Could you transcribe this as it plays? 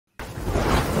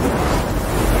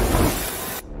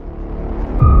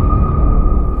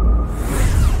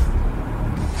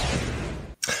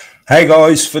Hey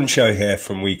guys, Funsho here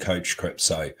from We Coach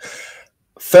Crypto.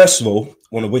 First of all, I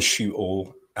want to wish you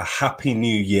all a happy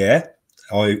new year.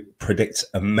 I predict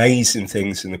amazing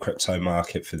things in the crypto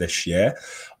market for this year.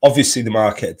 Obviously, the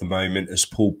market at the moment has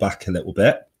pulled back a little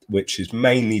bit, which is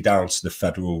mainly down to the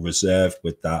Federal Reserve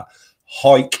with that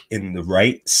hike in the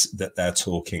rates that they're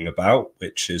talking about,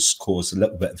 which has caused a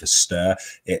little bit of a stir.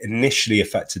 It initially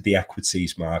affected the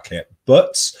equities market,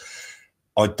 but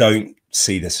I don't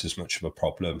see this as much of a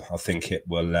problem. I think it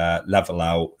will level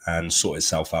out and sort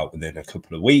itself out within a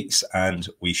couple of weeks, and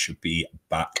we should be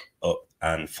back up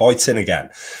and fighting again.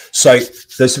 So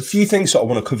there's a few things that I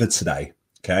want to cover today,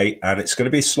 okay? And it's going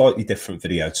to be a slightly different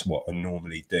video to what I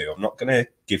normally do. I'm not going to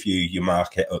give you your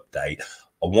market update.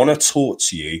 I want to talk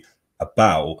to you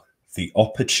about the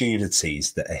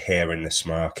opportunities that are here in this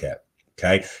market,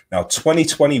 okay? Now,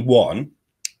 2021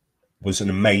 was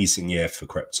an amazing year for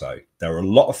crypto. There are a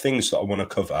lot of things that I want to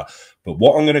cover, but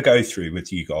what I'm going to go through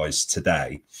with you guys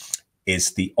today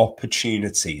is the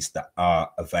opportunities that are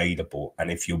available.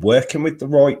 And if you're working with the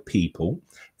right people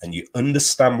and you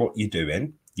understand what you're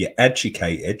doing, you're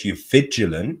educated, you're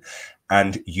vigilant,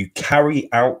 and you carry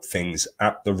out things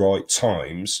at the right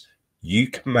times, you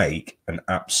can make an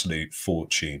absolute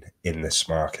fortune in this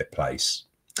marketplace.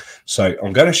 So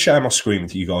I'm going to share my screen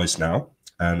with you guys now,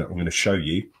 and I'm going to show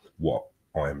you what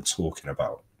I am talking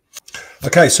about.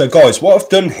 Okay, so guys, what I've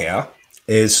done here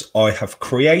is I have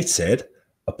created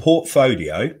a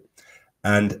portfolio,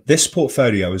 and this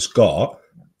portfolio has got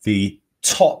the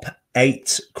top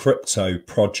 8 crypto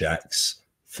projects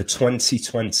for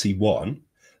 2021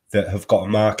 that have got a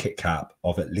market cap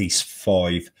of at least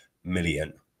 5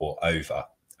 million or over.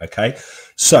 Okay,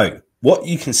 so what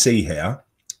you can see here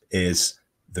is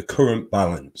the current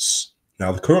balance.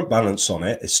 Now, the current balance on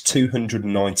it is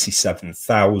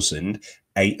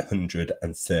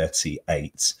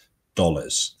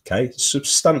 $297,838. Okay,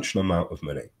 substantial amount of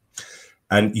money.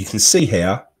 And you can see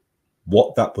here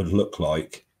what that would look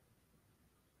like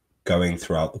going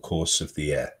throughout the course of the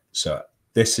year. So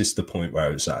this is the point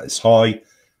where it's at its high,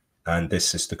 and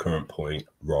this is the current point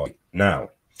right now.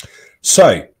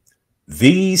 So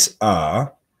these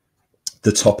are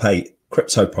the top 8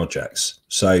 crypto projects.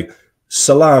 So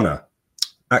Solana,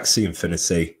 Axie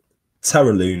Infinity,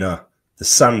 Terra Luna, The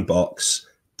Sandbox,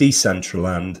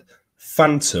 Decentraland,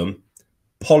 Phantom,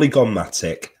 Polygon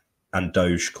Matic, and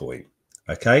Dogecoin.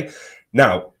 Okay,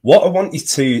 now what I want you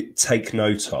to take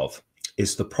note of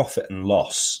is the profit and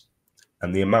loss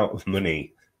and the amount of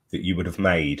money that you would have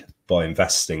made by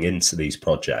investing into these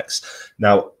projects.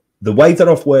 Now, the way that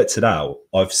I've worked it out,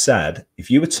 I've said if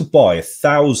you were to buy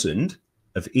 1,000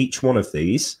 of each one of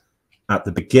these at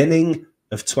the beginning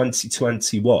of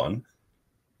 2021,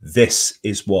 this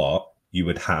is what you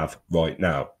would have right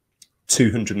now,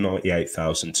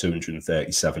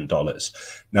 $298,237.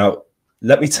 Now,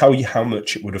 let me tell you how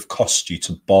much it would have cost you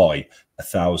to buy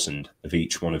 1,000 of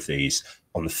each one of these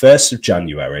on the 1st of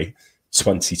January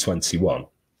 2021.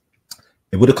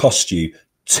 It would have cost you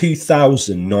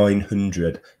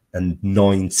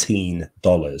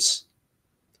 $2,919.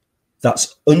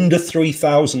 That's under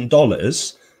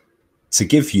 $3,000 to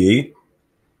give you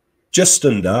just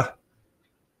under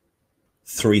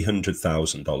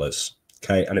 $300,000.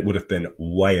 Okay, and it would have been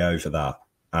way over that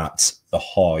at the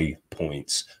high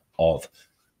point of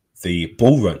the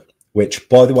bull run, which,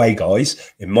 by the way,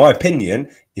 guys, in my opinion,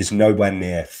 is nowhere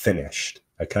near finished.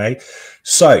 Okay,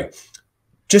 so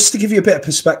just to give you a bit of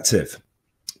perspective,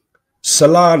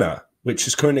 Solana, which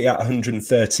is currently at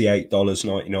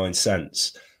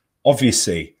 $138.99,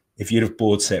 obviously, if you'd have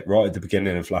bought it right at the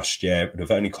beginning of last year, it would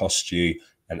have only cost you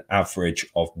an average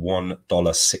of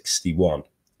 $1.61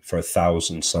 for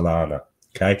 1,000 Solana.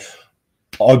 Okay,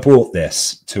 I brought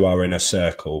this to our inner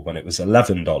circle when it was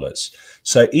 $11.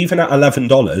 So even at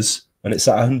 $11, when it's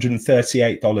at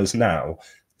 $138 now,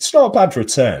 it's not a bad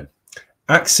return.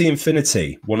 Axie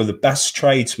Infinity, one of the best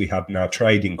trades we have in our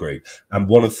trading group, and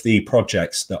one of the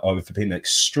projects that I've been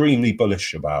extremely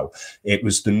bullish about. It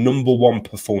was the #1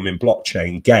 performing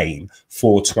blockchain game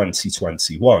for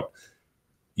 2021.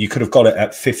 You could have got it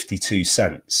at 52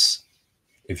 cents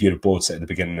if you'd have bought it at the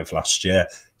beginning of last year.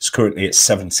 It's currently at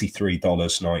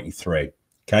 $73.93.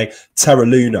 Okay, Terra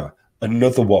Luna,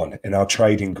 another one in our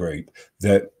trading group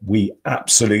that we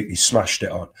absolutely smashed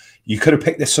it on. You could have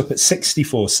picked this up at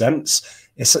 64 cents.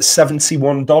 It's at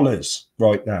 $71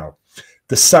 right now.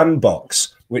 The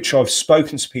Sandbox, which I've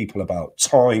spoken to people about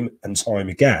time and time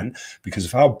again because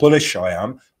of how bullish I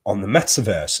am on the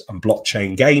metaverse and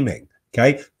blockchain gaming.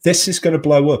 Okay, this is going to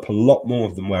blow up a lot more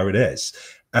than where it is.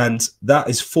 And that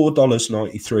is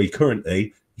 $4.93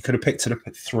 currently. You could have picked it up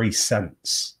at 3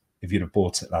 cents. if you'd have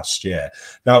bought it last year.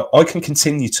 Now, I can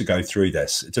continue to go through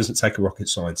this. It doesn't take a rocket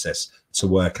scientist to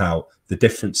work out the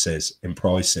differences in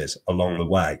prices along the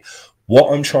way.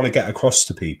 What I'm trying to get across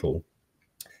to people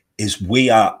is we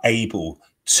are able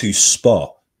to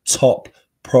spot top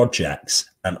projects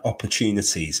and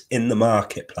opportunities in the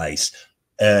marketplace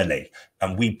early,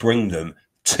 and we bring them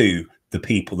to the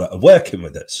people that are working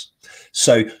with us.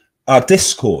 So our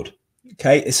Discord,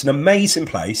 okay, it's an amazing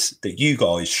place that you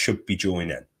guys should be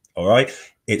joining. All right,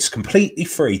 it's completely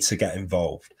free to get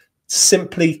involved.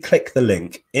 Simply click the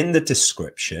link in the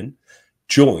description,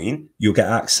 join. You'll get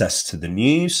access to the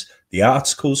news, the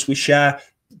articles we share.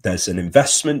 There's an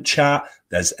investment chat,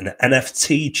 there's an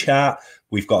NFT chat,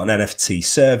 we've got an NFT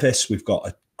service, we've got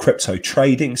a crypto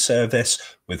trading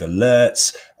service with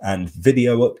alerts and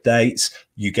video updates.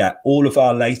 You get all of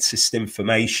our latest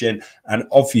information, and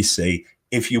obviously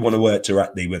if you want to work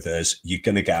directly with us, you're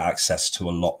going to get access to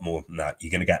a lot more than that.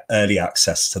 You're going to get early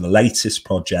access to the latest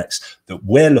projects that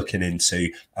we're looking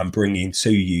into and bringing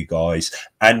to you guys,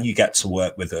 and you get to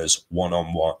work with us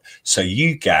one-on-one. So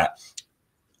you get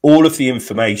all of the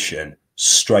information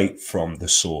straight from the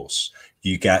source.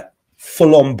 You get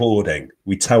full onboarding.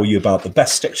 We tell you about the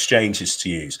best exchanges to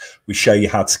use. We show you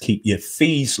how to keep your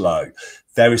fees low.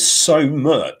 There is so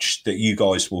much that you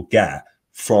guys will get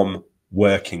from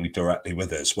working directly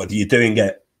with us, whether you're doing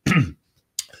it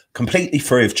completely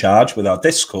free of charge with our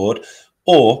Discord,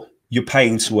 or you're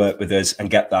paying to work with us and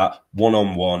get that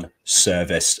one-on-one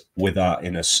service with our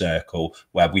inner circle,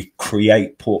 where we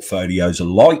create portfolios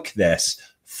like this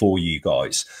for you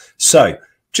guys. So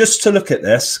just to look at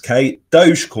this, okay,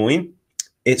 Dogecoin,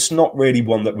 it's not really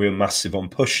one that we were massive on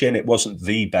pushing. It wasn't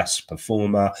the best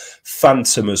performer.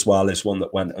 Phantom as well is one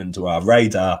that went under our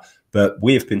radar, but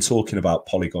we've been talking about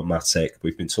Polygon Matic.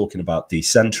 We've been talking about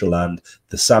Decentraland,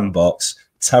 the Sandbox,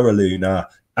 Terra Luna,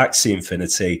 Axie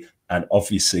Infinity, and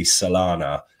obviously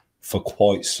Solana for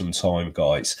quite some time,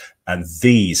 guys. And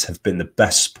these have been the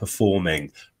best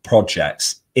performing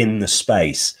projects in the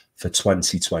space for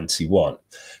 2021.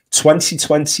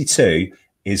 2022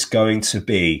 is going to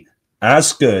be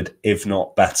as good, if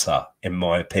not better, in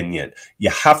my opinion.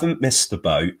 You haven't missed the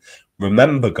boat.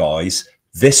 Remember, guys,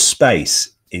 this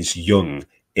space is young,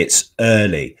 it's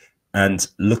early, and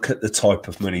look at the type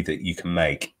of money that you can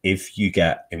make if you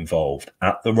get involved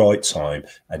at the right time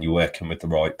and you're working with the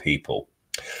right people.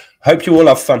 Hope you all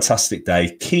have a fantastic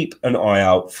day. Keep an eye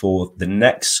out for the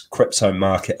next crypto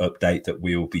market update that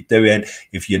we will be doing.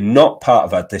 If you're not part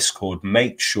of our Discord,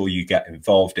 make sure you get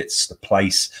involved. It's the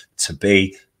place to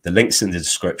be. The link's in the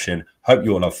description. Hope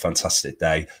you all have a fantastic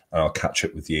day, and I'll catch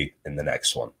up with you in the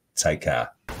next one. Take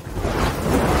care.